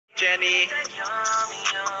Jenny.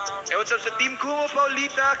 Hey, what's up sa Team Kumu,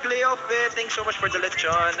 Paolita, Cleo, Fit. Thanks so much for the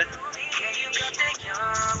lechon.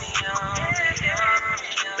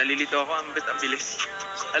 Nalilito ako, ang bilis.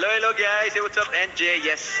 Hello, hello guys. Hey, what's up, NJ?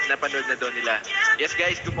 Yes, napanood na doon nila. Yes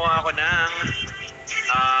guys, gumawa ako ng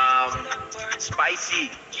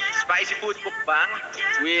spicy food mukbang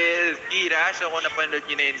with Kira. So kung napanood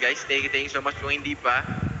nyo na yun guys, thank you so much. Kung hindi pa,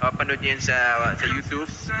 panood nyo yun sa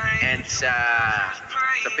YouTube and sa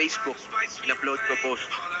Facebook. In-upload ko post.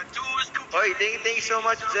 Oy, thank you so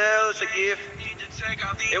much, Zel, sa gift.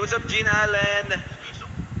 Hey, what's up, Gene Allen?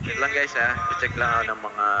 Wait lang guys ha, check lang ako ng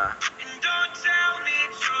mga...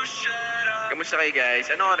 Kamusta kayo guys?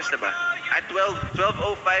 Anong oras na ba? At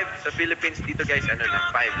 12:05 sa Philippines dito guys. Ano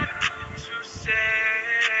na? 5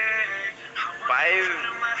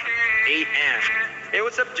 a.m. Hey,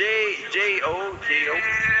 what's up, J.O.?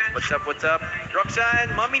 What's up?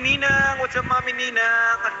 Roxanne, Mami Ninang! What's up, Mami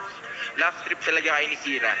Ninang? Laugh trip talaga kayo ni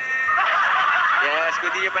Kira. Yes,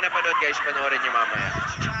 kung di nyo pa napanood guys, panoorin nyo mamaya.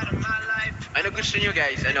 Ano gusto nyo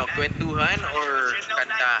guys? Ano, kwentuhan or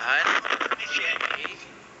kantahan?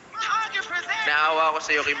 Naawa ko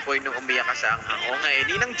sa'yo, Kimpoy, nung umiyak ka sa anghang. Oo nga eh.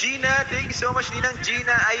 Ninang Gina, thank you so much, Ninang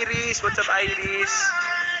Gina. Iris, what's up, Iris?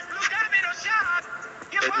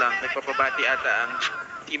 Wait lang, nagpapabati ata ang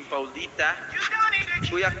Team Paolita.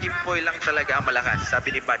 Kuya Kimpoy lang talaga ang malakas,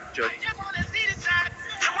 sabi ni Batjot.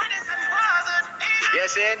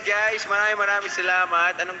 Yes, and guys, maraming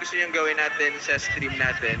salamat. Anong gusto niyong gawin natin sa stream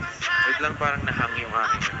natin? Wait lang, parang nahang yung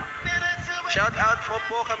aking. Shout out po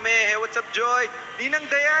kami. Hey, what's up, Joy? Ninang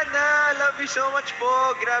Diana, love you so much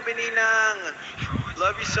po. Grabe, Ninang.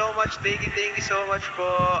 Love you so much. Thank you so much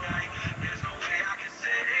po.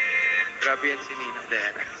 Grabe yan si Ninang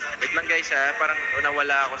Diana. Wait lang guys ha, parang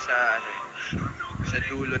nawala ako sa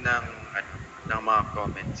dulo ng mga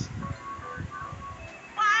comments.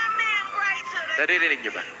 Naririnig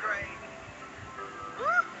niyo ba?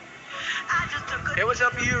 Hey, what's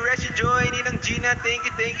up you, Resi Joy, Ninang Gina, thank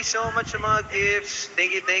you so much sa mga gifts.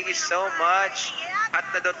 Thank you so much. At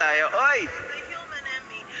na daw tayo. Oy!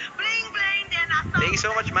 Thank you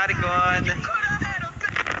so much, Maricon.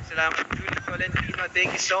 Salamat, Julie Tolentino.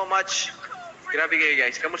 Thank you so much. Grabe kayo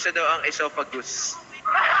guys. Kamusta daw ang esophagus?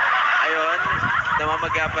 Ayun,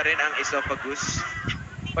 namamaga pa rin ang esophagus.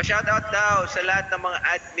 Pa-shoutout daw sa lahat ng mga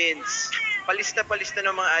admins. Palista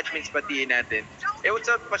ng mga admins, patiin natin. Hey,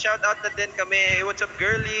 what's up? Pa-shoutout na din kami. Hey, what's up,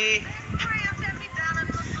 girly?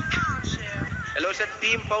 Hello sa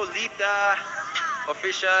Team Paolita,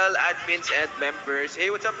 official admins and members.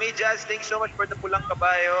 Hey, what's up, Mijas? Thanks so much for the pulang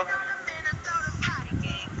kabayo.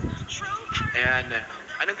 Ayan.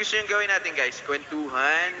 Anong gusto nyo gawin natin, guys?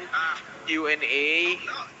 Kwentuhan, Q&A,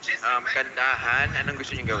 kantahan. Anong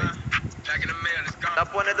gusto nyo gawin?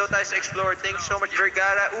 Top 1 na daw tayo sa Explore. Thanks so much,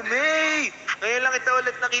 Vergara. Umay! Ngayon lang kita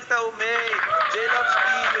ulit nakita, Umay. J-Loves B,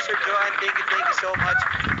 Mr. Joan, thank you so much.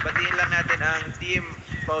 Batiin lang natin ang Team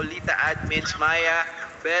Paolita admins, Maya,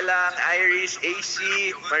 Belang, Iris, AC,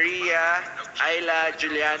 Maria, Ayla,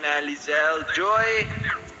 Juliana, Lizelle, Joy.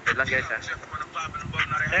 Wait lang guys ha.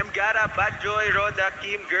 M. Gara, Bad Joy, Roda,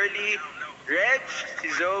 Kim, Girly, Reg, si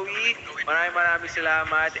Zoe. Maraming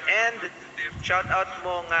salamat. And shout out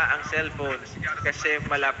mo nga ang cellphones kasi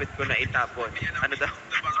malapit ko na itapon. Ano daw?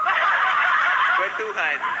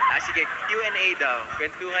 Kwentuhan. Sige, Q&A daw.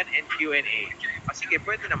 Kwentuhan and Q&A. Sige,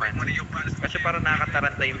 pwede naman. Kasi parang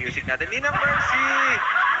nakakataranta yung music natin. Ninang Mercy!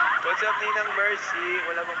 What's up, Ninang Mercy?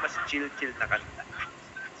 Wala bang mas chill na kanta?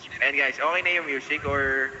 And guys, okay na yung music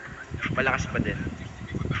or malakas pa din?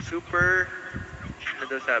 Super, ano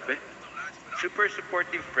daw sabi? Super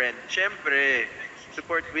supportive friend. Siyempre,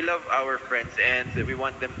 we love our friends and we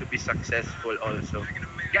want them to be successful also.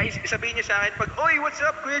 Guys, sabihin niyo sa akin pag, oy, what's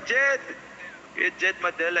up, Kuya Jed? Kuya Jed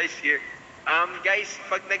Madela is here. Guys,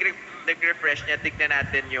 pag nag-refresh niya, tignan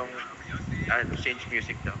natin yung change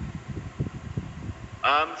music daw.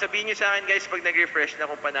 Sabihin niyo sa akin, guys, pag nag-refresh na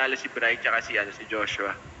kung panalo si Bri tsaka si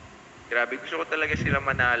Joshua. Grabe, gusto ko talaga sila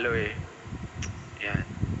manalo eh. Yan.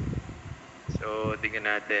 So, tingnan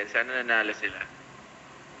natin. Sana nanalo sila.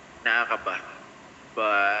 Nakakaba.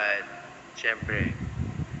 But, syempre.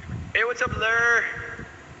 Hey, what's up, Lur?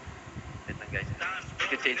 Wait lang, guys.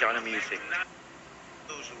 I-change ako ng music.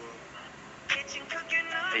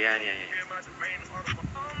 Ayan.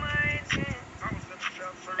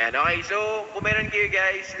 And okay, so, kung meron kayo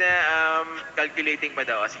guys na calculating pa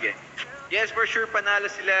daw. Sige. Yes, for sure, panalo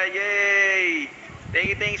sila. Yay!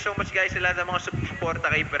 Thank you so much guys sa lahat ng mga suporta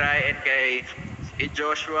kay Bri and kay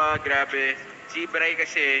Joshua. Grabe. Si Bri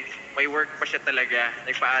kasi may work pa siya talaga.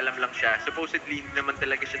 Nagpaalam lang siya. Supposedly naman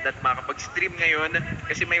talaga siya makapag-stream ngayon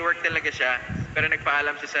kasi may work talaga siya. Pero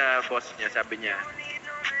nagpaalam siya sa boss niya, sabi niya,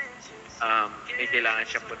 may kailangan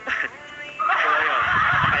siya puntahan. So ayun,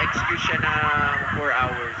 naka-excuse siya ng 4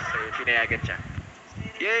 hours. So pinayagan siya.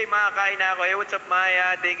 Yay, makakain na ako. Hey, what's up,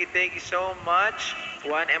 Maya? Thank you so much.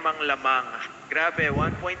 1M ang lamang. Grabe,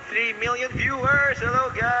 1.3 million viewers.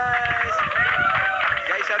 Hello, guys!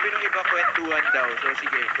 Guys, sabi nung iba, kwentuhan daw. So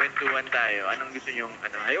sige, kwentuhan tayo. Anong gusto nyong,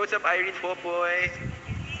 ano? Hey, what's up, Irene Popoy?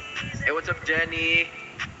 Hey, what's up, Jenny?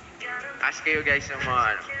 Ask kayo, guys, ng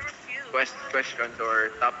mga questions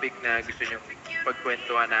or topic na gusto nyong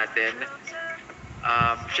pagkwentuhan natin.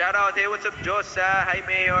 Shout out, hey, what's up, Josa? Hi,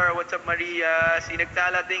 Mayor. What's up, Maria? Si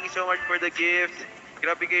Nagtala, thank you so much for the gift.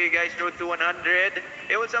 Grabe kayo, guys. Road to 100.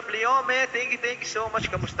 Hey, what's up, Leome? Thank you so much.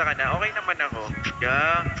 Kamusta ka na? Okay naman ako.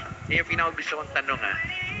 Yeah. Yung pinaka-gusto kong tanong, ha?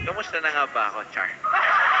 Kamusta na nga ba ako, Char?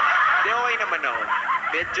 Hindi, okay naman ako.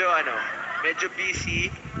 Medyo busy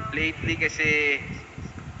lately kasi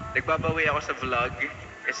nagbabawi ako sa vlog.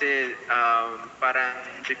 Kasi parang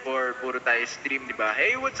before puro tayo stream, di ba?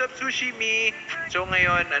 Hey, what's up, Sushi Me? So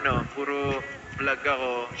ngayon, puro vlog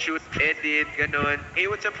ako, shoot, edit, ganun. Hey,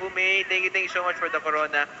 what's up, Ume? Thank you so much for the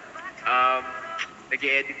corona.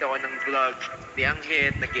 Nag-i-edit ako ng vlog ni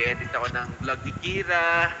Anghet, nag-i-edit ako ng vlog ni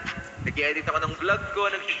Kira, nag-i-edit ako ng vlog ko,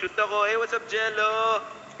 nag-shoot ako. Hey, what's up, Jello?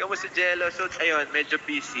 Kamusta, Jello? So, ayun, medyo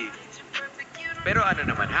busy. Pero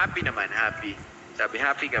happy naman, happy. Sabi,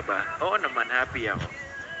 happy ka ba? Oo naman, happy ako.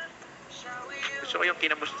 Gusto ko yung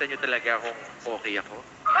kinamusta nyo talaga kung okay ako.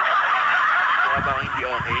 Mukha ba ako hindi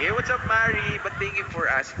okay? Hey, what's up, Mari? But thank you for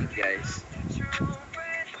asking, guys.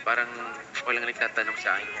 Parang walang nagtatanong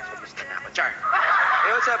sa akin kung kumusta na ako. Char!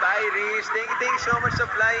 Hey, what's up, Iris? Thank you so much sa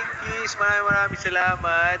flying kiss. Maraming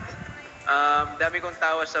salamat. Dami kong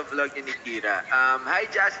tawa sa vlog ni Kira. Hi,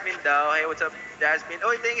 Jasmine daw. Hey, what's up, Jasmine?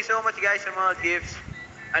 Oh, thank you so much, guys, sa mga gifts.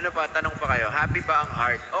 Tanong pa kayo, happy ba ang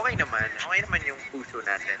heart? Okay naman yung puso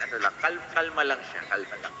natin. Kalma lang siya,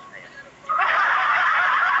 Ayan.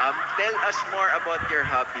 Tell us more about your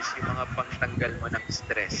hobbies, yung mga pangtanggal mo ng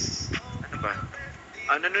stress.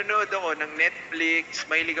 Nanonood ako ng Netflix,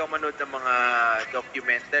 mahilig ako manood ng mga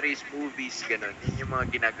documentaries, movies, gano'n. Yun yung mga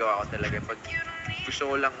ginagawa ko talaga pag gusto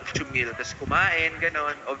ko lang chumil, tapos kumain,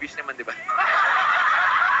 gano'n. Obvious naman, di ba?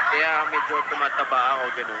 Kaya medyo tumataba ako,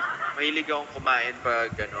 gano'n. Mahilig akong kumain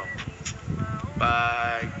pag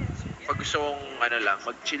gusto kong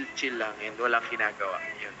mag-chill lang and walang ginagawa.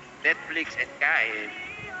 Yun. Netflix and kain,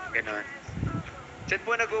 gano'n. Saan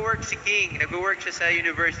po nag-work si King? Nag-work siya sa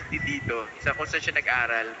university dito, kung saan siya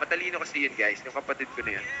nag-aral. Matalino kasi yun, guys, yung kapatid ko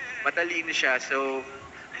na yun. Matalino siya, so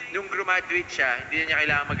nung graduate siya, hindi niya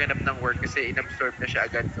kailangan maghanap ng work kasi inabsorb na siya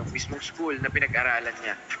agad ng mismong school na pinag-aralan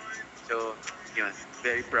niya. So, yun,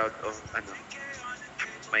 very proud of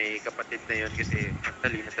may kapatid na yun kasi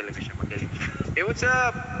matalino talaga siya, magaling siya. Hey, what's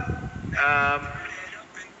up?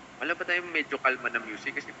 Wala ba tayong medyo kalma na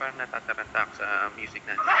music kasi parang natataranta ako sa music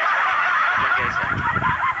natin. Guys,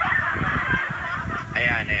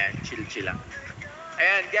 Ayan, chill lang.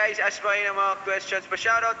 Ayan, guys, ask pa kayo ng mga questions.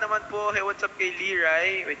 Pa-shoutout naman po. Hey, what's up kay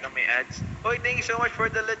Liray? Wait lang, may ads. Hoy, thank you so much for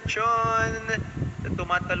the lechon.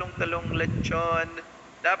 Tumatalong-talong lechon.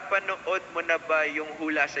 Napanood mo na ba yung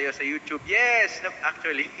hula sa'yo sa YouTube? Yes!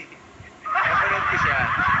 Actually, napanood ko siya.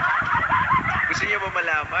 Gusto niyo ba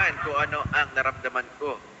malaman kung ano ang naramdaman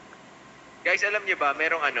ko? Guys, alam niyo ba,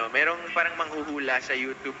 merong parang manghuhula sa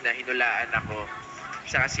YouTube na hinulaan ako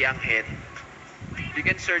sa si Anghet. You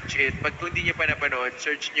can search it. Pag hindi niyo pa napanood,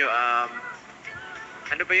 search niyo,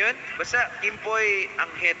 ano ba yun? Basta Kimpoy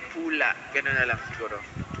Anghet hula. Ganun na lang siguro.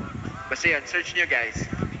 Basta yun, search niyo, guys.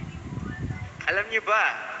 Alam niyo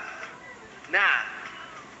ba na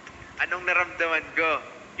anong naramdaman ko?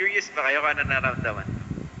 Curious ba kayo kung ano naramdaman?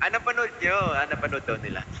 Napanood nyo? Napanood daw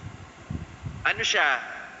nila? Ano siya?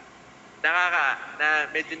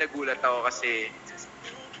 Medyo nagulat ako kasi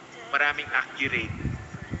maraming accurate.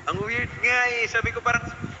 Ang weird nga eh. Sabi ko parang,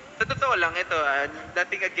 sa totoo lang ito,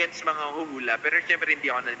 nothing against mga huhula. Pero syempre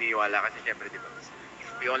hindi ako naniniwala kasi syempre di ba?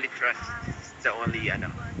 We only trust the only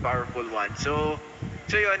powerful one. So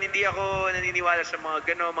yun, hindi ako naniniwala sa mga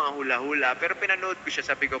mga hula-hula. Pero pinanood ko siya,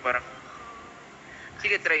 sabi ko parang,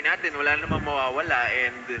 sige, try natin. Wala namang mawawala.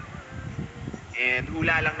 And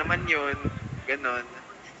hula lang naman yun. Ganon.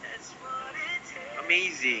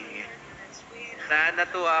 Amazing.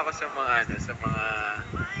 Natuwa ako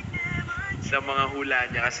sa mga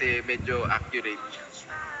hula niya kasi medyo accurate siya.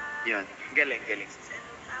 Yun. Galing.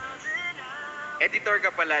 Editor ka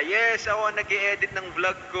pala. Yes, ako ang nag-i-edit ng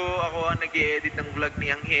vlog ko. Ako ang nag-i-edit ng vlog ni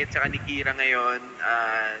Anghet saka ni Kira ngayon.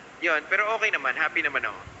 Yun, pero okay naman. Happy naman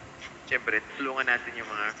ako. Siyempre, tulungan natin yung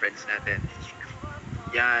mga friends natin.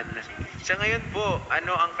 Yan. Sa ngayon po,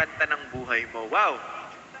 ano ang kanta ng buhay mo? Wow!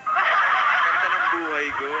 Kanta ng buhay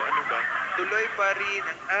ko, ano ba? Tuloy pa rin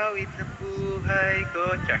ang awit ng buhay ko.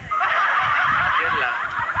 Char. Yan lang.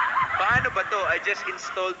 Paano ba to? I just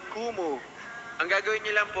installed Kumu. Ang gagawin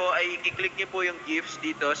niyo lang po ay i-click niyo po yung GIFs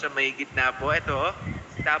dito sa may gitna po. Ito.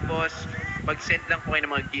 Tapos, mag-send lang po kayo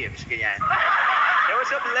ng mga GIFs. Ganyan. Hey, what's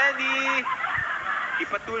up, Lenny?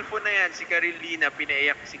 Ipatulfo na yan si Carolina.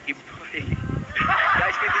 Pinaiyak si Kimpoy.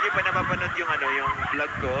 Guys, kung hindi niyo pa napapanood yung, yung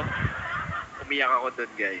vlog ko, umiyak ako doon,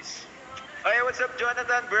 guys. Hey, what's up,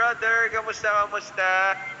 Jonathan, brother? Kamusta?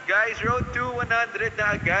 Guys, road to 100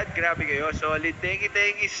 na agad. Grabe kayo. Solid. Thank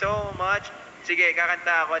you so much. Sige,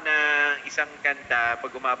 kakanta ako ng isang kanta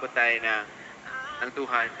pag umabot tayo ng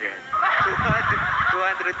 200.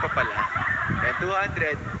 200 pa pala. Ayan,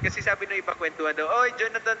 200. Kasi sabi nung iba kwentuhan daw, oy,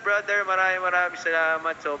 Jonathan, brother, maraming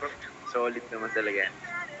salamat. Sobrang solid naman talaga.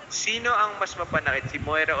 Sino ang mas mapanakit? Si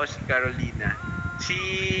Moira o si Carolina?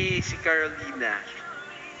 Si Carolina.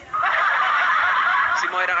 Si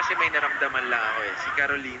Moira kasi may naramdaman lang ako eh. Si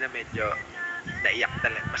Carolina medyo naiyak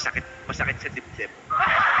talaga. Masakit sa dibdib.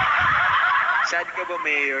 Sad ka ba,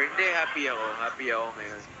 Mayor? Hindi, happy ako. Happy ako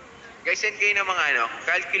ngayon. Guys, send kayo ng mga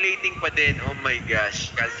calculating pa din. Oh my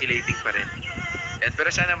gosh, calculating pa rin. Yan,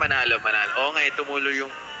 pero sana manalo. Oo nga, tumulo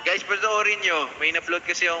yung... Guys, panoorin nyo. May in-upload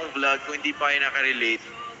kasi akong vlog kung hindi pa kayo nakarelate.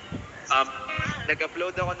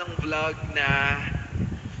 Nag-upload ako ng vlog na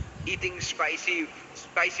eating spicy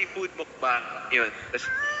food mukbang. Yun. Tas,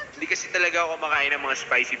 hindi kasi talaga ako kumakain ng mga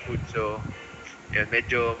spicy food. So, yun,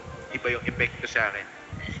 medyo iba yung epekto sa akin.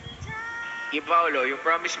 Kim Paolo, yung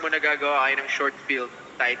promise mo na gagawa kayo ng short film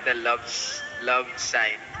title Love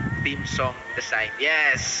Sign, theme song The Sign.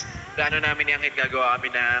 Yes! Plano namin yung gagawa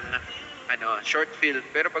kami ng short film.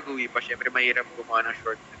 Pero pag uwi pa, syempre mahirap gumawa ng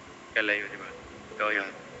short film. Kalayo, di ba? So,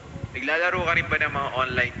 yun. Naglalaro ka rin ba ng mga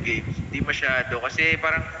online games? Hindi masyado. Kasi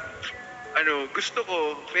parang, gusto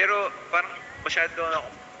ko, pero parang masyado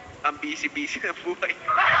ang busy na buhay.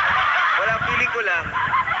 Wala, feeling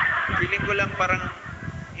ko lang parang,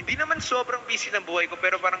 hindi naman sobrang busy ng buhay ko,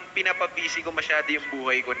 pero parang pinapabusy ko masyado yung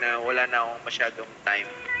buhay ko na wala na akong masyadong time.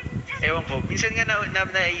 Ewan ko, minsan nga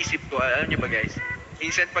naisip ko, alam niyo ba guys,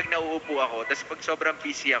 minsan pag nauupo ako, tapos pag sobrang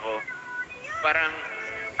busy ako, parang,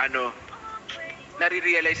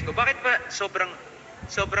 nare-realize ko, bakit ba sobrang,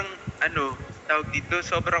 tawag dito,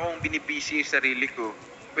 sobrang akong binibusy yung sarili ko.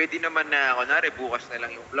 Pwede naman na, kunwari, bukas na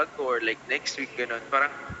lang yung vlog ko, or like next week, ganun. Parang,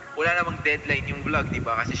 wala namang deadline yung vlog, di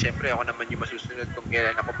ba? Kasi syempre ako naman yung masusunod kung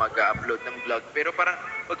kailan ako mag-upload ng vlog. Pero parang,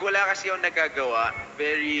 pag wala kasi akong nagagawa,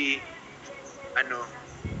 very,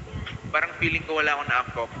 parang feeling ko wala akong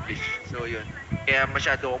na-accomplish. So, yun. Kaya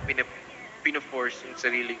masyado akong pino-force yung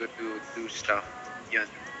sarili ko to do stuff.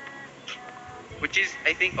 Yun. Which is,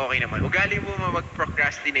 I think, okay naman. Ugali mo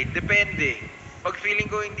mag-procrastinate. Depende. Pag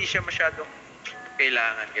feeling ko hindi siya masyadong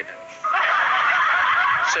kailangan, ganun.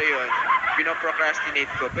 So yun, pino-procrastinate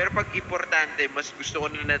ko. Pero pag importante, mas gusto ko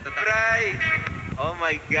na natatry. Oh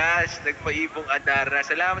my gosh, nagpaibong Adara.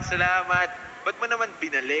 Salamat. Ba't mo naman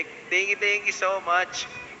binalik? Thank you so much.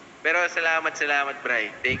 Pero salamat, Bray.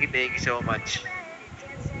 Thank you so much.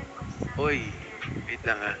 Uy, wait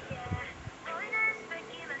lang ah.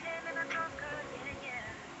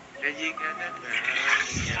 Ay.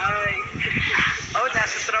 Oh,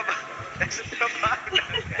 nasa trabaho.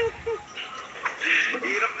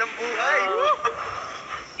 Hirap ng buhay.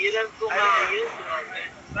 Hirap kumayos.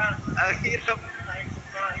 Ang hirap kumayos.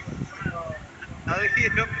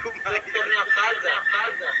 Kaza.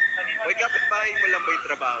 Uy, kapitbahay mo lang ba yung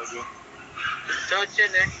trabaho nyo?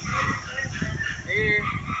 Social eh.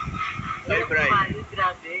 Ay, Bray.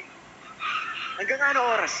 Grabe. Hanggang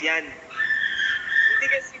ano oras yan? Hindi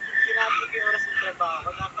kasi ginapit yung oras ng trabaho.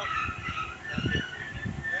 Dapat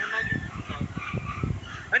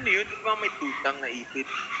ano yun? Di ba may tutang na ipit?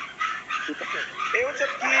 Hey, what's up,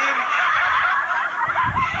 Kim?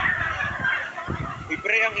 Uy,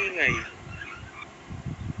 Pre, ang ingay.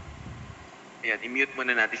 Ayan, i-mute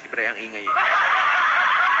muna natin si Pre, ang ingay.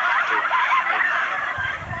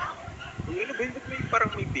 Uy, ano ba yun? Ba't may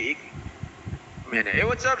parang may biig? Ayan, hey,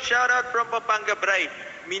 what's up? Shout out from Pampanga, Bray.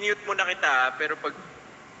 Minute muna kita, ha? Pero pag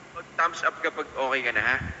thumbs up kapag okay ka na,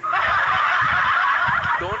 ha?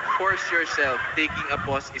 Don't force yourself. Taking a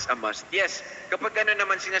pause is a must. Yes, kapag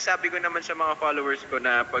naman, sinasabi ko naman sa mga followers ko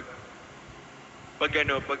na pag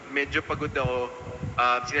medyo pagod ako,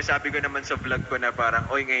 sinasabi ko naman sa vlog ko na parang,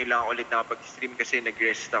 oy, ngayon lang ako ulit nakapag-stream kasi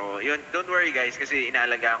nag-rest ako. Yun, don't worry guys, kasi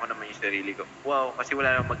inaalagaan ko naman yung sarili ko. Wow, kasi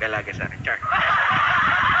wala namang mag-alaga sa akin. Char.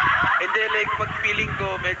 And then, like, pag feeling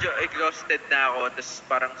ko medyo exhausted na ako, tapos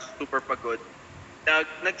parang super pagod,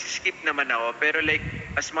 nag-skip naman ako, pero like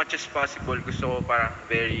as much as possible gusto ko parang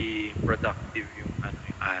very productive yung ano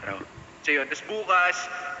yung araw. So yun, tapos bukas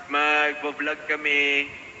mag-vlog kami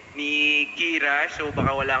ni Kira, so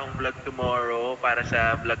baka wala akong vlog tomorrow para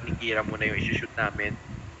sa vlog ni Kira muna yung i-shoot namin.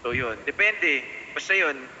 So yun, depende. Basta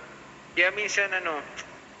yun. Kaya minsan ano,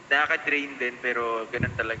 nakaka-drain din pero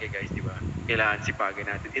ganun talaga guys, di ba? Kailangan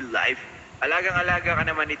sipagan natin in life. Alagang-alaga ka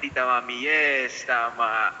naman ni Tita Mami. Yes,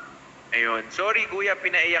 tama. Ayun. Sorry kuya,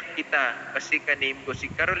 pinaiyak kita. Kasi ka-name ko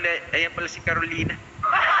si Ayan pala si Carolina.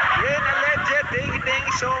 Yan, alleged. Thank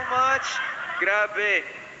you so much. Grabe.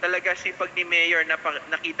 Talaga sipag ni Mayor na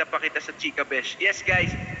nakita pa kita sa Chika Besh. Yes guys,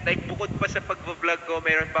 like bukod pa sa pag-vlog ko,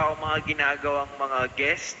 meron pa akong mga ginagawang mga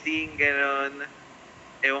guesting, gano'n.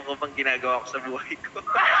 Ewan ko pang ginagawa ko sa buhay ko.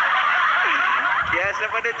 Yes,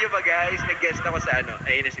 napanood nyo ba guys? Nag-guest ako sa ano.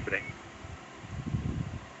 Ayun na si Bray.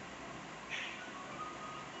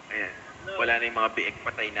 Ayan. Wala na yung mga biik.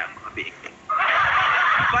 Patay na ang mga biik.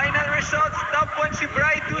 Final results. Top 1 si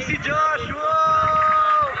Bray, 2 si Josh.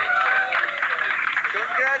 Wow!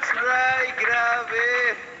 Congrats Bray. Grabe.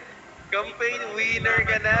 Campaign winner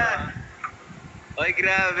ka na. Oy,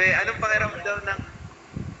 grabe. Anong pakiramdam ng...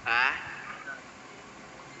 Ha?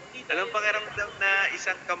 Anong pakiramdam na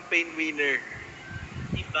isang campaign winner?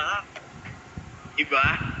 Iba. Iba?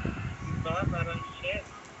 Iba, parang shit.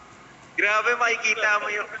 Grabe, makikita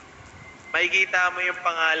mo yung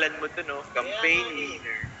pangalan mo to, no? Campaign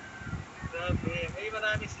winner. Grabe. May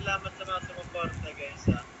maraming salamat sa mga sumuporta, guys,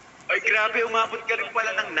 ha. Ay, grabe, umabot ka rin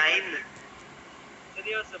pala ng 9.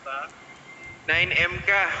 Seryoso ba? 9M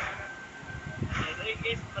ka. Ay,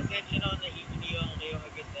 guys, pasensya na ako na iniwan ko kayo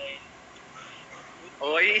agad dahil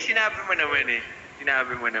Oo, yung sinabi mo naman eh.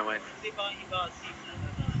 Sinabi mo naman. kasi baka iba kasi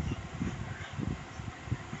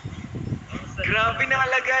Grabe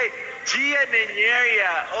nakalagay. Gia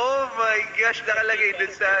Neneria. Oh my gosh, nakalagay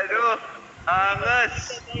dun sa ano.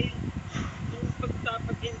 Angas. dahil nung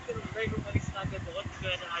pagtapag-enter mo, dahil umalis na agad ako, hindi ko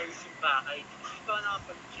na naayos yung bahay. Hindi pa ako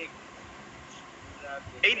nakapag-check. Grabe.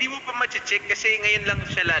 Eh, hindi mo pa ma-check kasi ngayon lang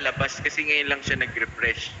siya lalabas. Kasi ngayon lang siya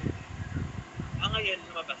nag-refresh. Ngayon,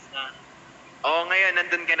 lumabas na. Oo, ngayon,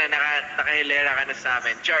 nandun ka na. Nakahilera ka na sa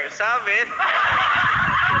amin. Char, sa amin?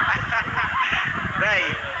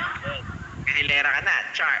 Right. Kahilera ka na.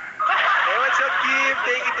 Char. Hey, what's up, Kim?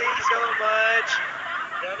 Thank you so much.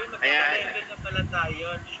 Grabe, Ayan. magkakalevel na pala tayo.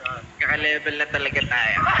 Shot. Kaka-level na talaga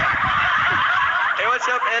tayo. Hey, what's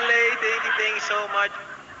up, LA? Thank you so much.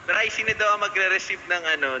 Ray, sino daw ang magre-receive ng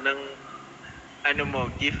ano mo,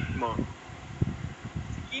 gift mo?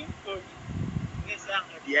 Kimpoy.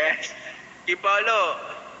 Yes. Kipolo,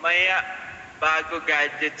 may bago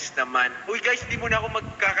gadgets naman. Uy guys, hindi muna ako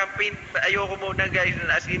magka-campaign. Ayoko muna guys.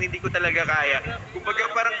 As in, hindi ko talaga kaya. Kumbaga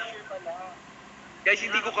parang, guys,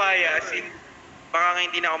 hindi ko kaya. As in, baka nga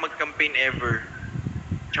hindi na ako mag-campaign ever.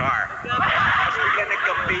 Char. Mas bigla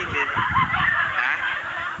nag-campaign din. Ha?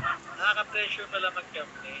 Nakaka-pressure pala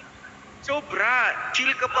mag-campaign. Sobra. Chill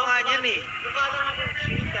ka pa nga niyan eh. Mukha lang akong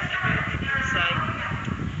chill kami, pero deep inside,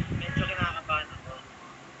 medyo kinakabahan ako.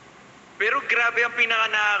 Pero grabe ang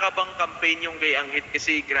pinaka nakakabang campaign yung kay Anghit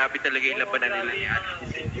kasi grabe talaga yung labanan nila ni Ate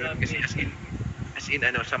Giselle yun. Kasi as in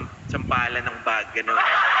sampalan ng bag, gano'n.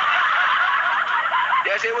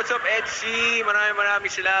 Yeah, say what's up, Edsy?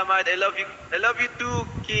 Maraming salamat. I love you too,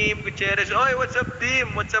 Kim Gutierrez. Oy, what's up,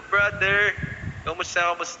 Tim? What's up, brother?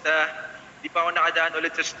 Kamusta? Di pa ako nakadaan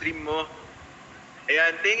ulit sa stream mo.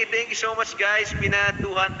 Ayan, thank you so much, guys. Pina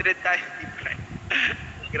 200 tayo.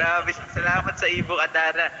 Grabe, salamat sa Ibo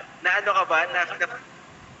Adara. Na ano ka ba?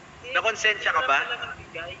 Na-konsensya ka ba?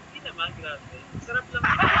 Hindi naman, grabe. Sarap lang.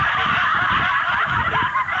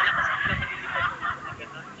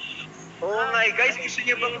 Oo nga eh. Guys, gusto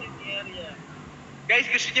niyo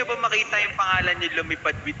bang makita yung pangalan niyo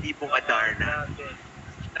lumipad with Ibong Adarna?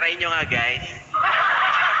 Try nyo nga, guys.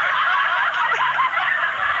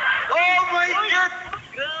 Oh my God!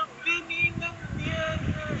 Grabe, ninang yan.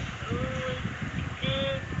 Oh my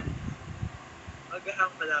God.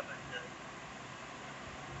 Maghahang malaman na.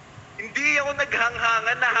 Hindi ako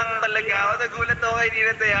naghanghangan, nahang talaga ako. Nagulat ako kay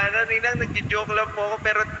Ninang Diana. Ninang, nag-joke lang po ako,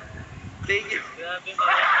 pero thank you. Grabe,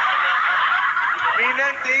 maraming salamat.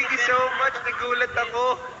 Ninang, thank you so much. Nagulat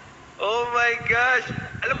ako. Oh my gosh.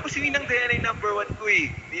 Alam ko si Ninang Diana yung number 1 ko eh.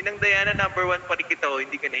 Ninang Diana, number 1 pa rin kita oh.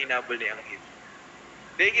 Hindi ka na hinabol ni Anghit.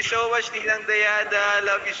 Thank you so much, Ninang Diana.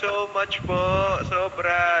 Love you so much po.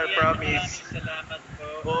 Sobra, promise. Maraming salamat po.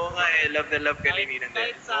 Oo nga eh, love na love ka ni Ninang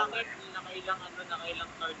Diana. Kahit sa akin,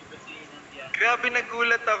 nakailang card ba si Ninang Diana? Grabe,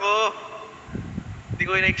 nagulat ako. Hindi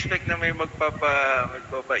ko na-expect na may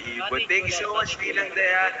magpapaibon. Thank you so much, Ninang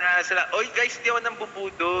Diana. Oy guys, hindi ako nang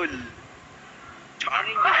bubudol. Char. Ano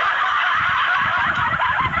yung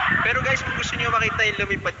Pero guys, kung gusto niyo makita yung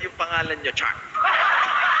lumipad yung pangalan niyo, Char.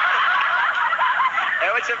 Hey,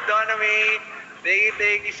 what's up, Donami?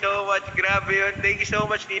 Thank you so much. Grabe yun. Thank you so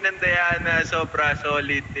much, Ninang Diana. Sobra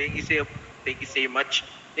solid. Thank you so much.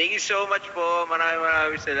 Thank you so much po.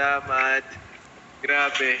 Maraming salamat.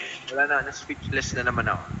 Grabe. Wala na. Speechless na naman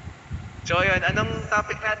ako. So, yun. Anong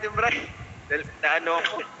topic natin, Bray? Na ano?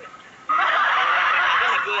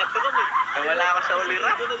 nagulat ako mo? Nawala ako sa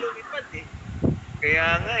ulirap. Ito na lumipad eh. Kaya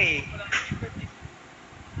nga eh.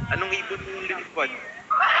 Anong ibon yung lumipad?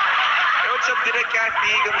 Hey, what's up, Direk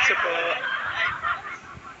Cathy? Kamusta po?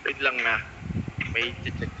 Wait lang na. May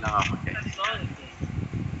check lang ako, guys.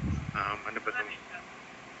 Ano ba ito?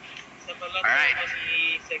 Sa pala Alright.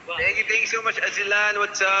 si Segwan. Thank you so much, Azilan.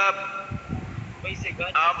 What's up? May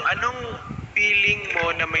Segwan. Anong feeling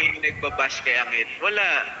mo na may nagbabash kay Angit?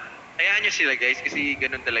 Wala. Hayaan nyo sila, guys, kasi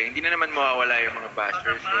ganun talaga. Hindi na naman mawawala yung mga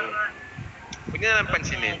bashers. So, huwag nyo na lang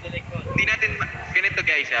pansinin. Hindi natin, ganito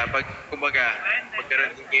guys pag kumbaga,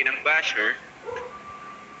 magkaroon din kayo ng basher,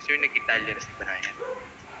 so yung nag-Italian si Brian.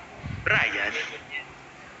 Brian?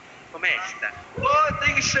 Pumesta. Oh,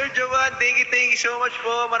 thank you Sir Jovan. Thank you so much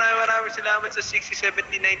po. Maraming salamat sa 60,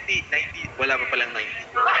 70, 90. Wala pa palang 90.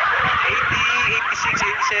 80, 86,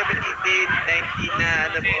 87, 88, 90 na.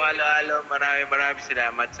 Ano po, halo-halo. Maraming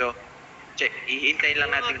salamat. So, check. Ihintayin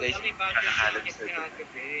lang natin guys. Kakahalog Sir Jovan.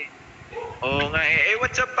 Oo nga eh.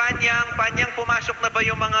 What's up, Panyang? Panyang, pumasok na ba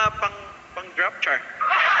yung mga pang-drop char?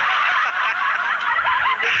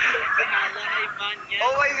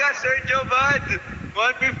 Oh my God, Sir Jovan!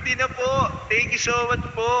 150 na po. Thank you so much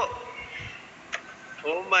po.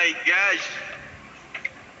 Oh my gosh.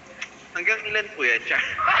 Hanggang ilan po yan, char?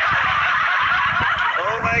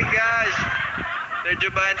 Oh my gosh. Sir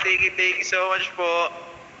Jovan, thank you so much po.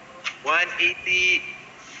 180.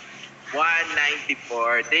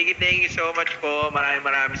 194. Thank you so much po.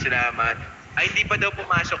 Maraming salamat. Ay, hindi pa daw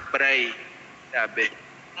pumasok, Bray. Sabi.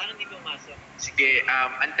 Ano hindi pumasok? Sige,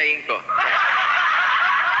 antayin ko.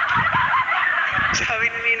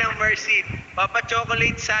 Sabi ni Ninang Mercy,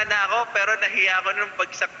 Papa-chocolate sana ako, pero nahiya ako nung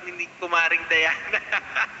bagsak ni Kumaring Diana.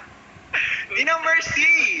 Ninang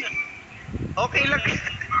Mercy! Okay lang.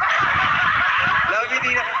 Love you,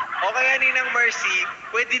 Ninang. Okay nga, Ninang Mercy,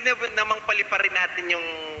 pwede na namang paliparin natin yung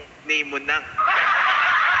name mo nang.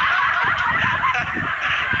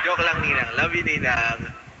 Joke lang, Ninang. Love you,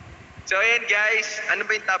 Ninang. So, ayan guys. Ano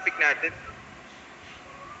ba yung topic natin?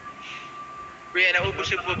 Kuya, naubos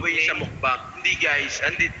yung po ba yung sa mukbang? Hindi guys.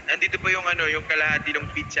 Andito pa yung yung kalahati ng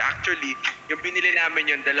pizza. Actually, yung binili namin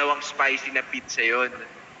yun, 2 spicy na pizza yon.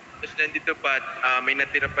 Tapos nandito pa, may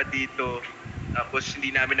natira pa dito. Tapos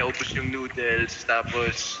hindi namin naubos yung noodles.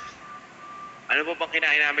 Tapos, ano pa bang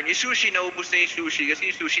kinain namin? Yung sushi, naubos na yung sushi. Kasi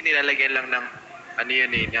yung sushi nilalagyan lang ng, May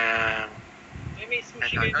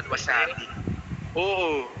sushi wasabi.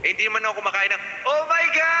 Oo. Eh, hindi naman ako kumakain ng, oh my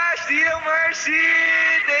gosh! Ninang Mercy!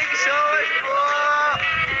 Thank you so much po!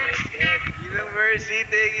 Ninang Mercy,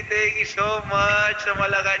 thank you so much sa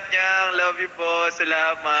Malacanang. Love you po.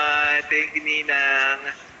 Salamat. Thank you,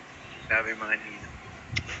 Ninang. Sabi mga Ninang.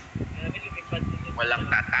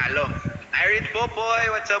 Walang tatalo. Irene Popoy,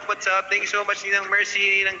 what's up? Thank you so much, Ninang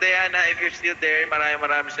Mercy, Ninang Diana. If you're still there,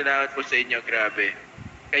 maraming salamat po sa inyo. Grabe.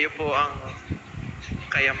 Kayo po ang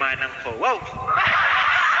kayamanan ko. Wow!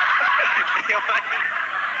 Kayamanan.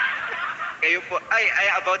 Kayo po,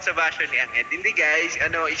 about sa basher ni Anged. Hindi guys,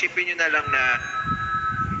 isipin nyo na lang na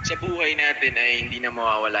sa buhay natin ay hindi na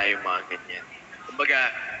mawawala yung mga ganyan.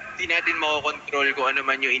 Kumbaga, hindi natin makokontrol kung ano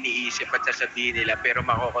man yung iniisip at sasabihin nila, pero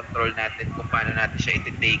makokontrol natin kung paano natin siya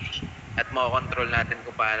iti-take at makokontrol natin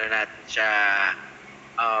kung paano natin siya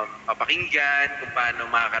papakinggan, kung paano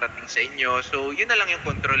makakarating sa inyo. So, yun na lang yung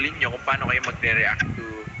control niyo kung paano kayo magre-react to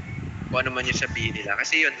kung ano man yung sabihin nila.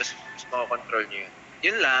 Kasi yun, mas makakontrol nyo yun.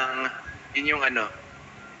 Yun lang, yun yung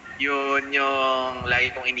yun yung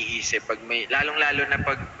lagi kong iniisip. Pag lalong-lalo na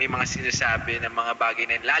pag may mga sinasabi ng mga bagay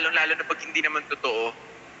na yun, lalong-lalo na pag hindi naman totoo,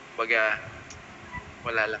 baga,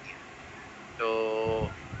 wala lang yun. So,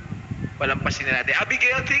 palampasin na natin.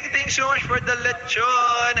 Abigail, thank you so much for the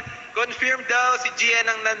lechon. Confirm daw si Gian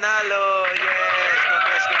ang nanalo.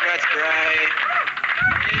 Yes, congrats, Brian.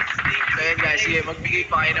 So yun guys, sige, magbigay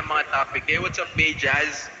pa kayo ng mga topic. Hey, what's up, Bay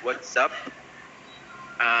Jazz? What's up?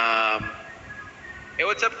 Hey,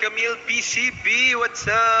 what's up, Camille PCB? What's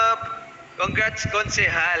up? Congrats,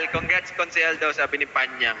 Konsehal. Congrats, Konsehal daw, sabi ni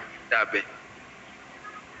Panyang. Sabi.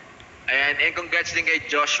 Ayan, and congrats din kay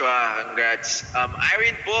Joshua. Congrats.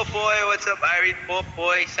 Irene Popoy, what's up, Irene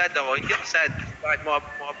Popoy? Sad ako. Hindi ako sad. Bakit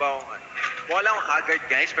mukha ba akong mukha lang akong haggard,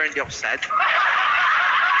 guys, pero hindi ako sad.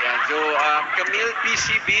 Ayan. So So, Camille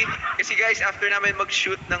PCB, kasi guys, after namin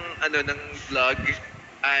mag-shoot ng, ng vlog,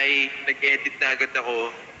 ay nag-edit na agad ako.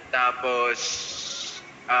 Tapos,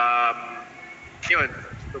 yun,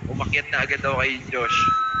 umakyat na agad ako kay Josh.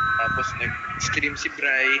 Tapos nag-stream si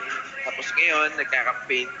Bri. Tapos ngayon,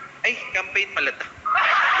 nagka-campaign. Ay, campaign pala to.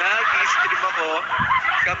 Nag-stream ako.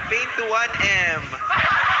 Campaign to 1M.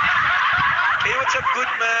 Hey, what's up,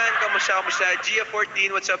 good man? Kamusta?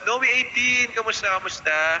 Gia14, what's up? Noe18, kamusta?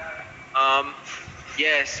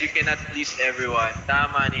 Yes, you cannot please everyone.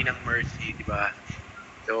 Tama, Ninang Mercy, di ba?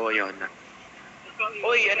 So, yun.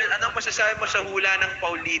 Uy, anong masasabi mo sa hula ng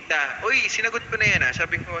paolita? Uy, sinagot ko na yan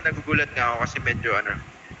Sabi ko, nagugulat nga ako kasi medyo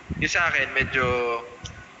yung sa akin, medyo,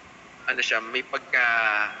 siya, may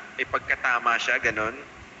pagkatama siya, ganun.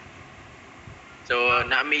 So,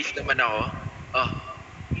 na-amaze naman ako. Oh.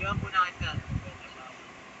 Iwan ko na kita.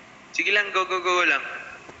 Sige lang, go lang.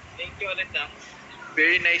 Thank you ulit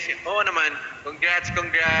Very nice. Oo naman. Congrats.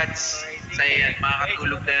 Sa yan,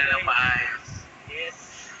 makakatulog na ng maayos.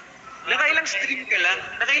 Yes. Nakailang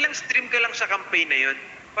stream ka lang sa campaign na yun?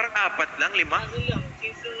 Parang 4 lang, 5? Ano lang,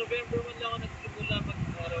 since November 1 lang ako nagsimula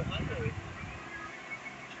mag-araw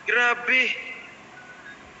Grabe.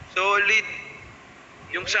 Solid.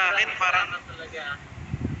 Yung sa akin, parang... talaga.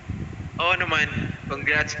 Oo naman.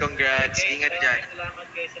 Congrats. Ingat dyan. Salamat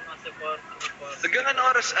guys sa mga support. Hanggang anong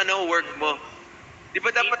oras, work mo? Di ba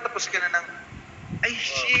dapat tapos ka na ng... Ay,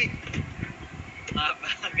 shit!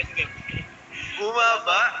 Hanggang gabi.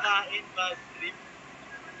 Bumaba? Kain, mag-trip.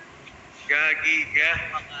 Gagi ka.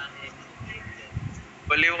 Makain.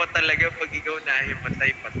 Baliw ka talaga pag ikaw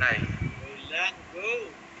patay. Walang go.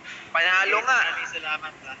 Panalo nga. Maraming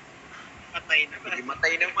salamat Patay naman.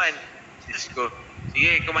 Matay naman. Sis ko.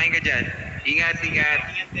 Sige, kumain ka dyan. Ingat.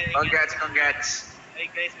 Congrats. Hey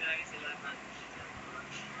guys, maraming salamat.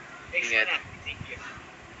 Ingat. Thank you.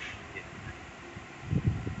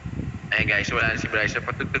 Ayan guys, wala na si Bryce. So,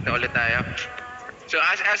 patugtog na ulit tayo. So,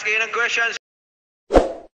 ask kayo ng questions.